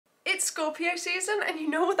It's Scorpio season, and you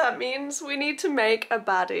know what that means? We need to make a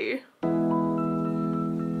baddie.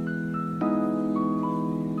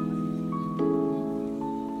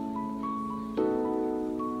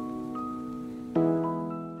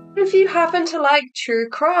 If you happen to like true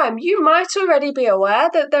crime, you might already be aware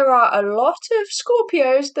that there are a lot of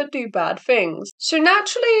Scorpios that do bad things. So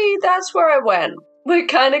naturally, that's where I went. We're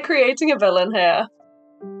kind of creating a villain here.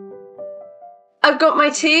 I've got my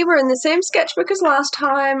tea, we're in the same sketchbook as last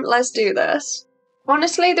time, let's do this.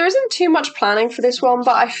 Honestly, there isn't too much planning for this one,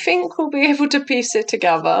 but I think we'll be able to piece it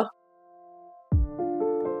together.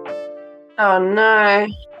 Oh no.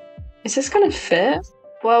 Is this gonna fit?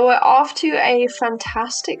 Well, we're off to a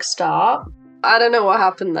fantastic start. I don't know what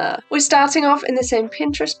happened there. We're starting off in the same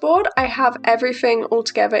Pinterest board. I have everything all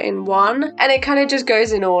together in one, and it kind of just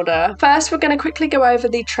goes in order. First, we're going to quickly go over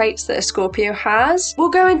the traits that a Scorpio has. We'll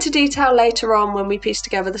go into detail later on when we piece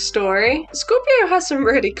together the story. Scorpio has some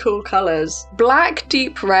really cool colours. Black,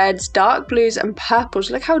 deep reds, dark blues, and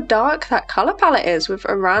purples. Look how dark that colour palette is with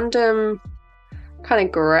a random kind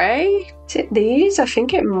of grey. Is it these? I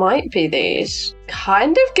think it might be these.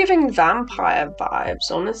 Kind of giving vampire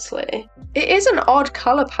vibes, honestly. It is an odd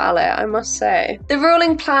colour palette, I must say. The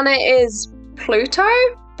ruling planet is Pluto,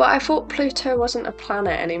 but I thought Pluto wasn't a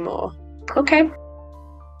planet anymore. Okay.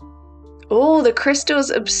 Oh, the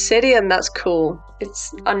crystal's obsidian, that's cool.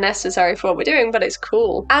 It's unnecessary for what we're doing, but it's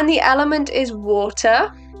cool. And the element is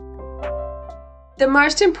water. The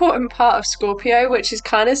most important part of Scorpio, which is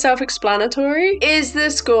kind of self-explanatory, is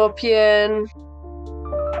the scorpion.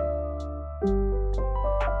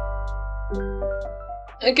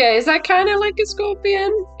 Okay, is that kind of like a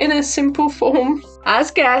scorpion in a simple form?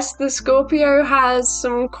 As guessed, the Scorpio has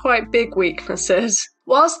some quite big weaknesses.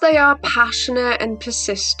 Whilst they are passionate and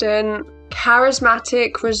persistent,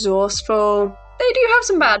 charismatic, resourceful, they do have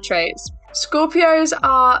some bad traits. Scorpios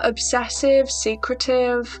are obsessive,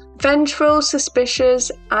 secretive, vengeful, suspicious,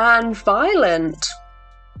 and violent.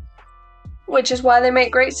 Which is why they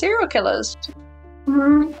make great serial killers.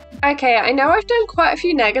 Okay, I know I've done quite a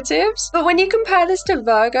few negatives, but when you compare this to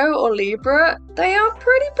Virgo or Libra, they are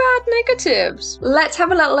pretty bad negatives. Let's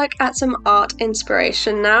have a little look at some art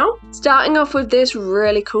inspiration now. Starting off with this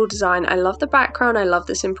really cool design. I love the background, I love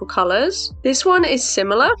the simple colours. This one is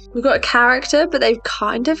similar. We've got a character, but they've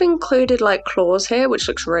kind of included like claws here, which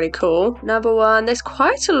looks really cool. Another one, there's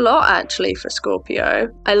quite a lot actually for Scorpio.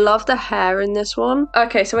 I love the hair in this one.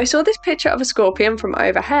 Okay, so I saw this picture of a scorpion from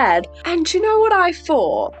overhead, and do you know what I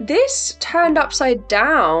thought? This turned upside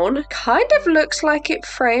down kind of looks like it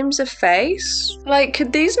frames a face. Like,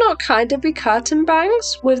 could these not kind of be curtain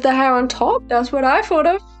bangs with the hair on top? That's what I thought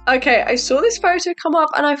of. Okay, I saw this photo come up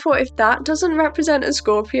and I thought, if that doesn't represent a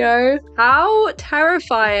Scorpio, how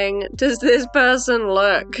terrifying does this person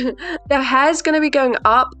look? Their hair's going to be going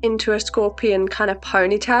up into a scorpion kind of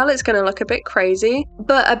ponytail. It's going to look a bit crazy,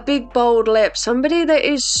 but a big bold lip. Somebody that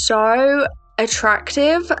is so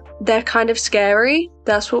attractive, they're kind of scary.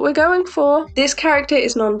 That's what we're going for. This character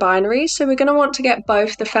is non-binary, so we're going to want to get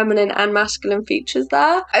both the feminine and masculine features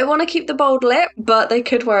there. I want to keep the bold lip, but they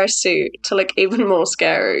could wear a suit to look even more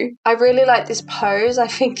scary. I really like this pose. I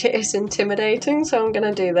think it is intimidating, so I'm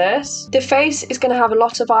going to do this. The face is going to have a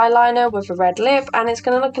lot of eyeliner with a red lip, and it's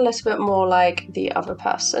going to look a little bit more like the other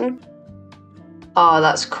person. Oh,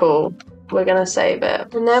 that's cool. We're gonna save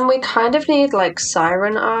it. And then we kind of need like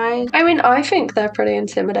siren eyes. I mean, I think they're pretty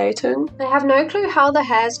intimidating. I have no clue how the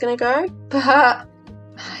hair's gonna go, but I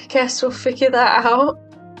guess we'll figure that out.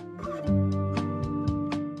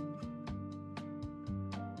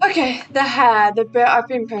 Okay, the hair, the bit I've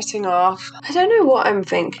been putting off. I don't know what I'm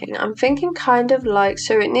thinking. I'm thinking kind of like,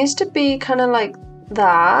 so it needs to be kind of like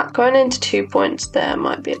that. Going into 2 points there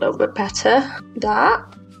might be a little bit better. That.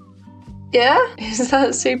 Yeah? Is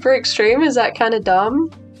that super extreme? Is that kind of dumb?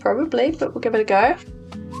 Probably, but we'll give it a go.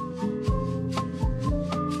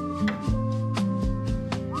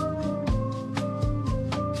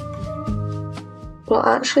 We'll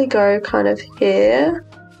actually go kind of here,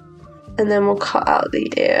 and then we'll cut out the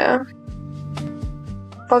ear.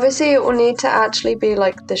 Obviously, it will need to actually be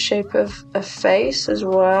like the shape of a face as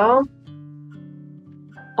well.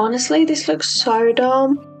 Honestly, this looks so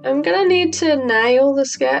dumb. I'm gonna need to nail the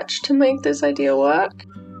sketch to make this idea work.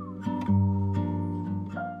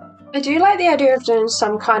 I do like the idea of doing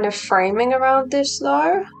some kind of framing around this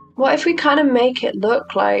though. What if we kind of make it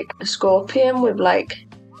look like a scorpion with like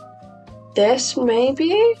this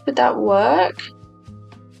maybe? Would that work?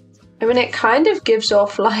 I mean, it kind of gives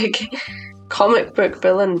off like comic book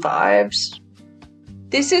villain vibes.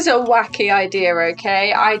 This is a wacky idea,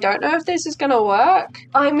 okay? I don't know if this is gonna work.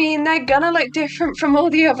 I mean, they're gonna look different from all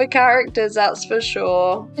the other characters, that's for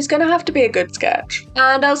sure. It's gonna have to be a good sketch.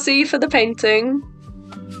 And I'll see you for the painting.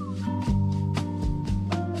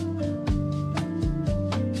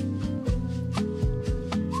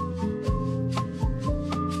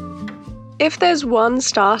 If there's one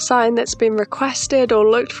star sign that's been requested or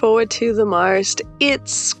looked forward to the most,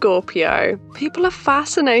 it's Scorpio. People are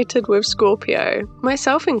fascinated with Scorpio,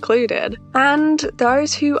 myself included, and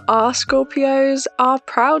those who are Scorpios are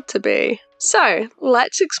proud to be. So,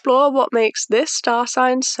 let's explore what makes this star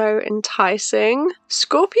sign so enticing.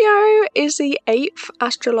 Scorpio is the 8th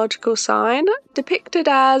astrological sign, depicted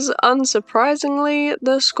as, unsurprisingly,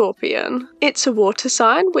 the scorpion. It's a water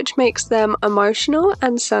sign, which makes them emotional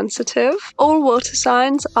and sensitive. All water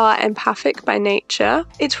signs are empathic by nature.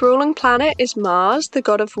 Its ruling planet is Mars, the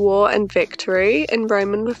god of war and victory in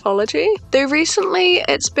Roman mythology, though recently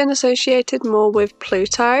it's been associated more with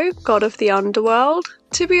Pluto, god of the underworld.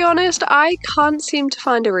 To be honest, I can't seem to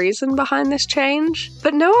find a reason behind this change,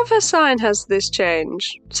 but no other sign has this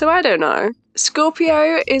change, so I don't know.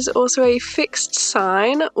 Scorpio is also a fixed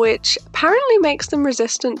sign, which apparently makes them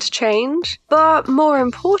resistant to change, but more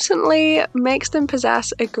importantly, makes them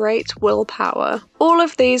possess a great willpower. All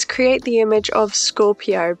of these create the image of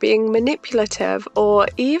Scorpio being manipulative or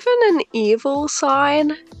even an evil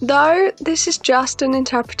sign, though this is just an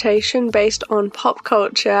interpretation based on pop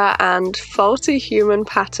culture and faulty human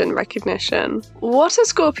pattern recognition. What a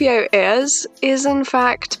Scorpio is in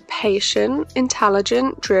fact patient,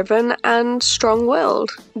 intelligent, driven, and strong-willed.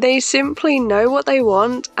 They simply know what they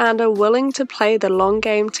want and are willing to play the long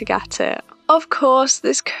game to get it. Of course,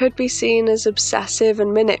 this could be seen as obsessive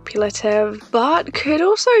and manipulative, but could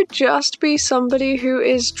also just be somebody who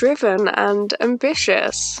is driven and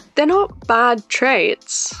ambitious. They're not bad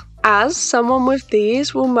traits, as someone with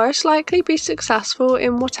these will most likely be successful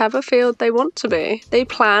in whatever field they want to be. They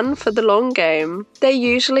plan for the long game. They're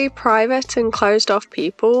usually private and closed off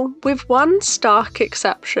people, with one stark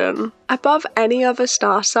exception. Above any other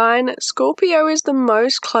star sign, Scorpio is the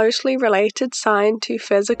most closely related sign to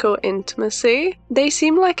physical intimacy. They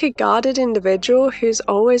seem like a guarded individual who's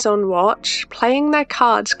always on watch, playing their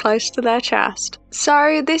cards close to their chest.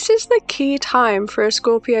 So this is the key time for a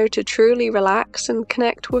Scorpio to truly relax and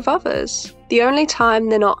connect with others. The only time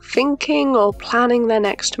they're not thinking or planning their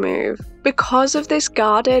next move. Because of this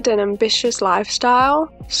guarded and ambitious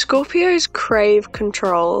lifestyle, Scorpios crave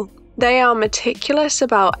control. They are meticulous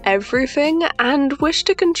about everything and wish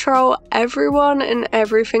to control everyone and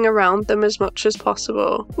everything around them as much as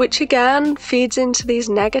possible, which again feeds into these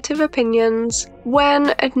negative opinions,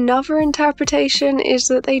 when another interpretation is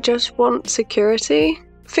that they just want security.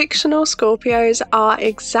 Fictional Scorpios are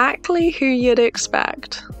exactly who you'd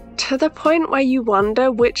expect, to the point where you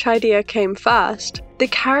wonder which idea came first. The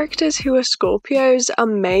characters who are Scorpios are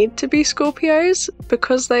made to be Scorpios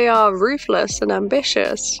because they are ruthless and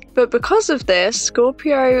ambitious. But because of this,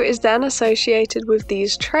 Scorpio is then associated with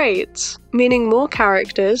these traits, meaning more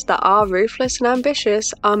characters that are ruthless and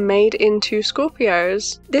ambitious are made into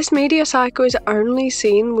Scorpios. This media cycle is only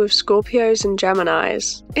seen with Scorpios and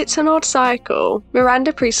Geminis. It's an odd cycle.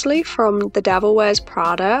 Miranda Priestly from The Devil Wears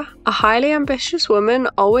Prada, a highly ambitious woman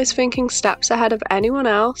always thinking steps ahead of anyone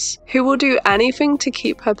else, who will do anything to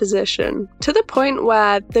keep her position, to the point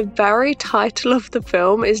where the very title of the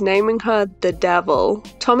film is naming her the Devil.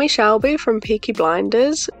 Tommy Shelby from Peaky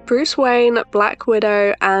Blinders, Bruce Wayne, Black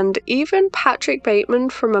Widow, and even Patrick Bateman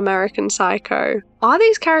from American Psycho. Are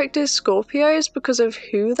these characters Scorpios because of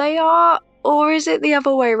who they are, or is it the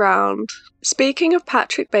other way around? Speaking of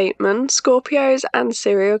Patrick Bateman, Scorpios and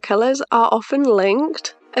serial killers are often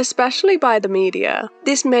linked, especially by the media.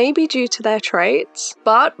 This may be due to their traits,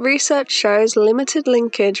 but research shows limited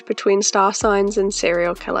linkage between star signs and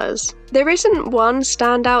serial killers. There isn't one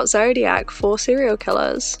standout zodiac for serial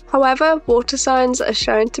killers. However, water signs are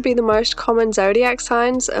shown to be the most common zodiac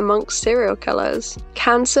signs amongst serial killers.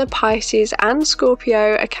 Cancer, Pisces, and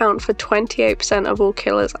Scorpio account for 28% of all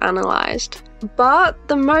killers analysed. But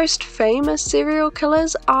the most famous serial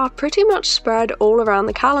killers are pretty much spread all around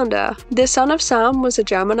the calendar. The son of Sam was a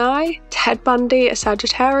Gemini, Ted Bundy a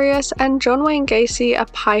Sagittarius, and John Wayne Gacy a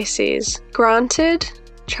Pisces. Granted,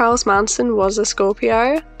 Charles Manson was a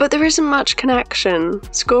Scorpio, but there isn't much connection.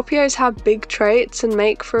 Scorpios have big traits and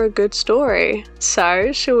make for a good story.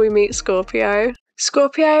 So, shall we meet Scorpio?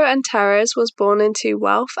 Scorpio and Teres was born into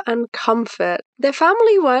wealth and comfort. Their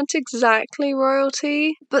family weren't exactly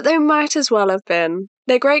royalty, but they might as well have been.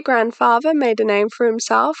 Their great-grandfather made a name for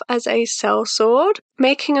himself as a sellsword,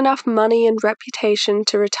 making enough money and reputation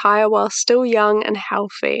to retire while still young and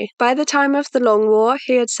healthy. By the time of the Long War,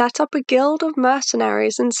 he had set up a guild of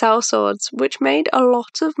mercenaries and sellswords, which made a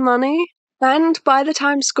lot of money. And by the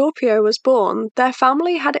time Scorpio was born, their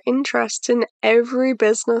family had interests in every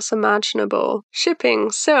business imaginable. Shipping,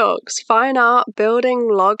 silks, fine art, building,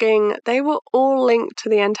 logging, they were all linked to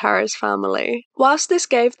the Antares family. Whilst this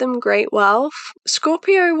gave them great wealth,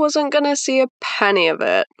 Scorpio wasn't going to see a penny of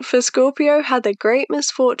it, for Scorpio had the great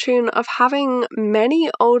misfortune of having many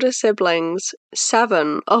older siblings,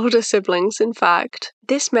 7 older siblings in fact.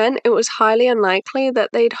 This meant it was highly unlikely that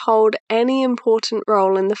they'd hold any important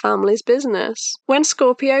role in the family's business. When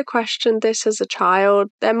Scorpio questioned this as a child,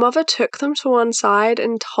 their mother took them to one side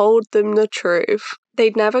and told them the truth.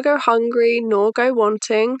 They'd never go hungry nor go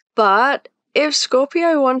wanting, but if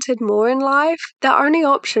Scorpio wanted more in life, their only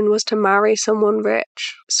option was to marry someone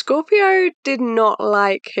rich. Scorpio did not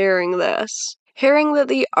like hearing this. Hearing that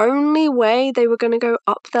the only way they were going to go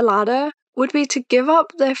up the ladder would be to give up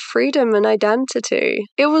their freedom and identity.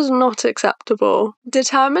 It was not acceptable.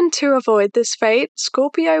 Determined to avoid this fate,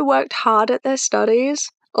 Scorpio worked hard at their studies,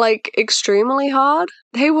 like extremely hard.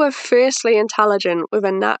 They were fiercely intelligent with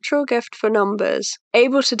a natural gift for numbers,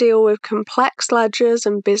 able to deal with complex ledgers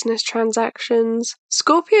and business transactions.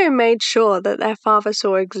 Scorpio made sure that their father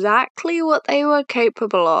saw exactly what they were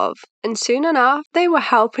capable of, and soon enough, they were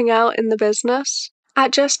helping out in the business.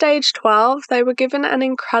 At just age 12, they were given an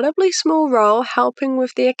incredibly small role helping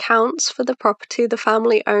with the accounts for the property the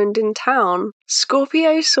family owned in town.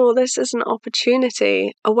 Scorpio saw this as an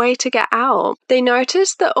opportunity, a way to get out. They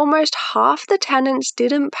noticed that almost half the tenants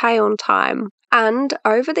didn't pay on time, and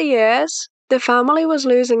over the years, the family was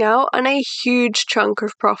losing out on a huge chunk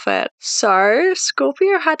of profit. So,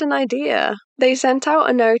 Scorpio had an idea. They sent out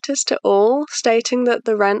a notice to all stating that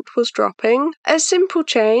the rent was dropping. A simple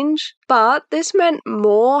change, but this meant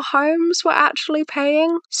more homes were actually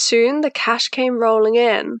paying. Soon the cash came rolling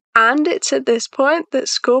in, and it's at this point that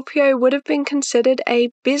Scorpio would have been considered a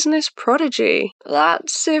business prodigy.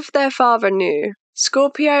 That's if their father knew.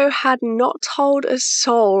 Scorpio had not told a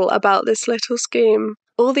soul about this little scheme.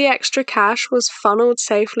 All the extra cash was funneled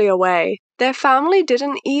safely away. Their family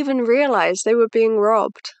didn't even realize they were being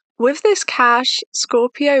robbed. With this cash,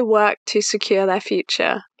 Scorpio worked to secure their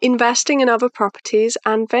future, investing in other properties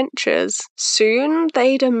and ventures. Soon,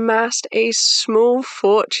 they'd amassed a small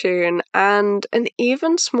fortune and an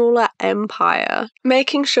even smaller empire,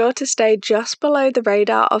 making sure to stay just below the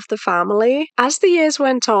radar of the family. As the years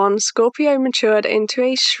went on, Scorpio matured into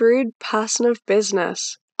a shrewd person of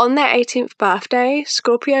business. On their 18th birthday,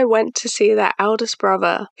 Scorpio went to see their eldest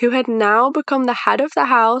brother, who had now become the head of the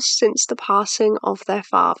house since the passing of their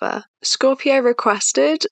father. Scorpio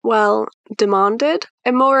demanded,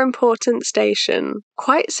 a more important station.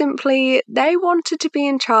 Quite simply, they wanted to be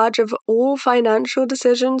in charge of all financial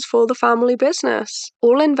decisions for the family business.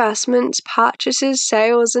 All investments, purchases,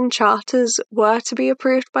 sales, and charters were to be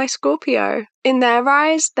approved by Scorpio. In their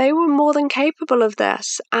eyes, they were more than capable of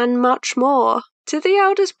this, and much more. To the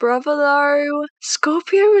eldest brother, though,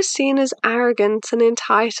 Scorpio was seen as arrogant and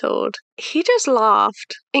entitled. He just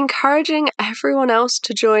laughed, encouraging everyone else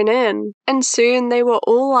to join in, and soon they were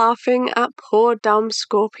all laughing at poor dumb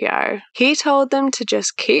Scorpio. He told them to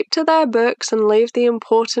just keep to their books and leave the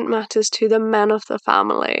important matters to the men of the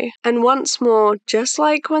family. And once more, just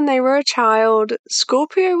like when they were a child,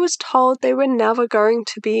 Scorpio was told they were never going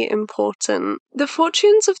to be important. The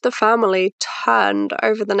fortunes of the family turned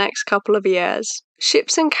over the next couple of years.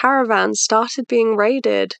 Ships and caravans started being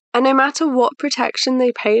raided, and no matter what protection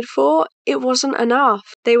they paid for, it wasn't enough.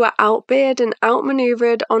 They were outbid and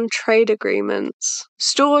outmaneuvered on trade agreements.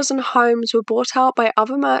 Stores and homes were bought out by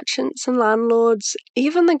other merchants and landlords.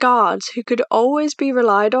 Even the guards, who could always be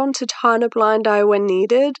relied on to turn a blind eye when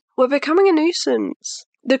needed, were becoming a nuisance.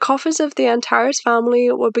 The coffers of the Antares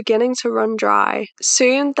family were beginning to run dry.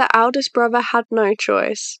 Soon, the eldest brother had no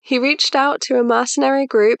choice. He reached out to a mercenary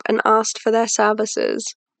group and asked for their services.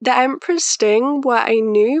 The Emperor's Sting were a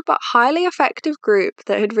new but highly effective group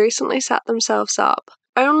that had recently set themselves up,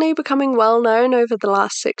 only becoming well known over the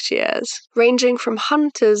last 6 years, ranging from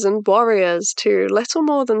hunters and warriors to little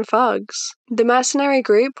more than thugs. The mercenary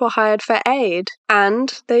group were hired for aid,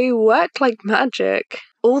 and they worked like magic.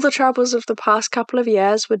 All the troubles of the past couple of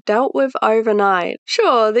years were dealt with overnight.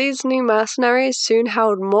 Sure, these new mercenaries soon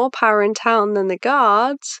held more power in town than the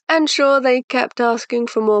guards, and sure, they kept asking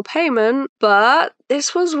for more payment, but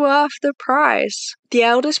this was worth the price. The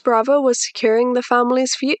eldest brother was securing the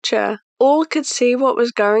family's future. All could see what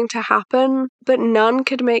was going to happen, but none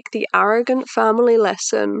could make the arrogant family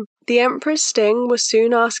listen. The Emperor's sting was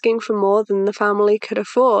soon asking for more than the family could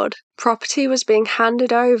afford. Property was being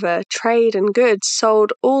handed over, trade and goods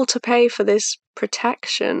sold, all to pay for this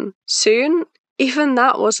protection. Soon, even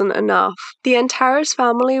that wasn't enough. The Antares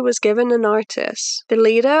family was given a notice. The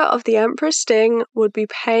leader of the Emperor's sting would be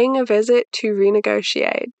paying a visit to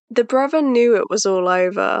renegotiate. The brother knew it was all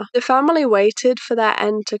over. The family waited for their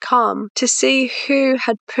end to come, to see who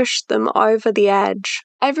had pushed them over the edge.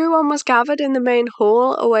 Everyone was gathered in the main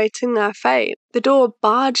hall awaiting their fate. The door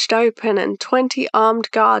barged open and 20 armed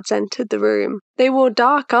guards entered the room. They wore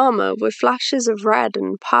dark armor with flashes of red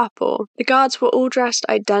and purple. The guards were all dressed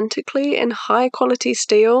identically in high-quality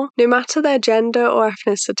steel, no matter their gender or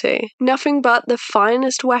ethnicity. Nothing but the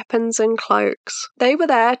finest weapons and cloaks. They were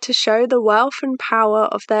there to show the wealth and power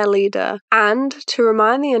of their leader, and to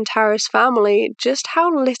remind the Antares family just how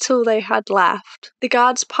little they had left. The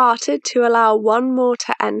guards parted to allow one more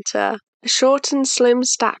to enter. A short and slim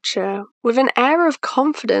stature, with an air of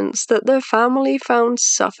confidence that the family found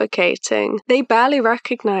suffocating. They barely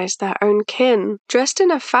recognized their own kin, dressed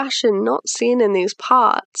in a fashion not seen in these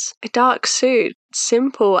parts. A dark suit,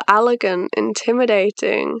 simple, elegant,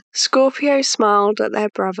 intimidating. Scorpio smiled at their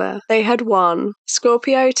brother. They had won.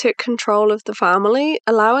 Scorpio took control of the family,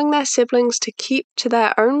 allowing their siblings to keep to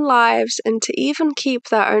their own lives and to even keep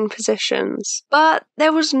their own positions. But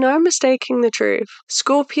there was no mistaking the truth.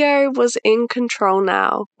 Scorpio was in control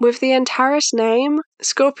now. With the Antares name,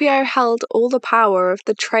 Scorpio held all the power of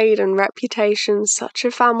the trade and reputation such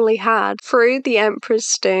a family had. Through the Emperor's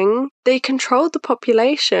sting, they controlled the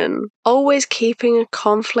population, always keeping a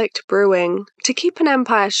conflict brewing. To keep an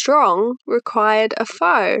empire strong required a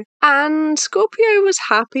foe, and Scorpio was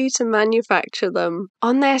happy to manufacture them.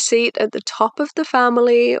 On their seat at the top of the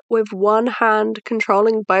family, with one hand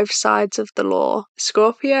controlling both sides of the law,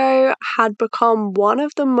 Scorpio had become one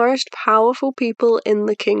of the most powerful people in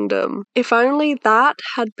the kingdom. If only that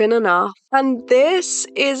had been enough. And this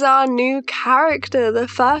is our new character, the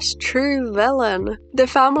first true villain. The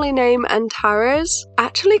family name Antares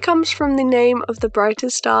actually comes from the name of the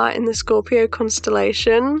brightest star in the Scorpio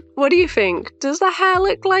constellation. What do you think? Does the hair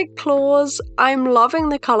look like claws? I'm loving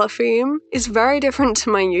the colour theme. It's very different to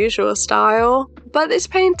my usual style. But this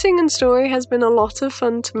painting and story has been a lot of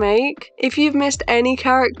fun to make. If you've missed any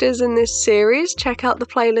characters in this series, check out the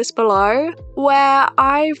playlist below, where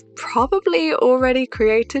I've probably already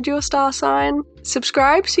created your star sign.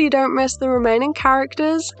 Subscribe so you don't miss the remaining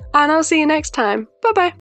characters, and I'll see you next time. Bye bye!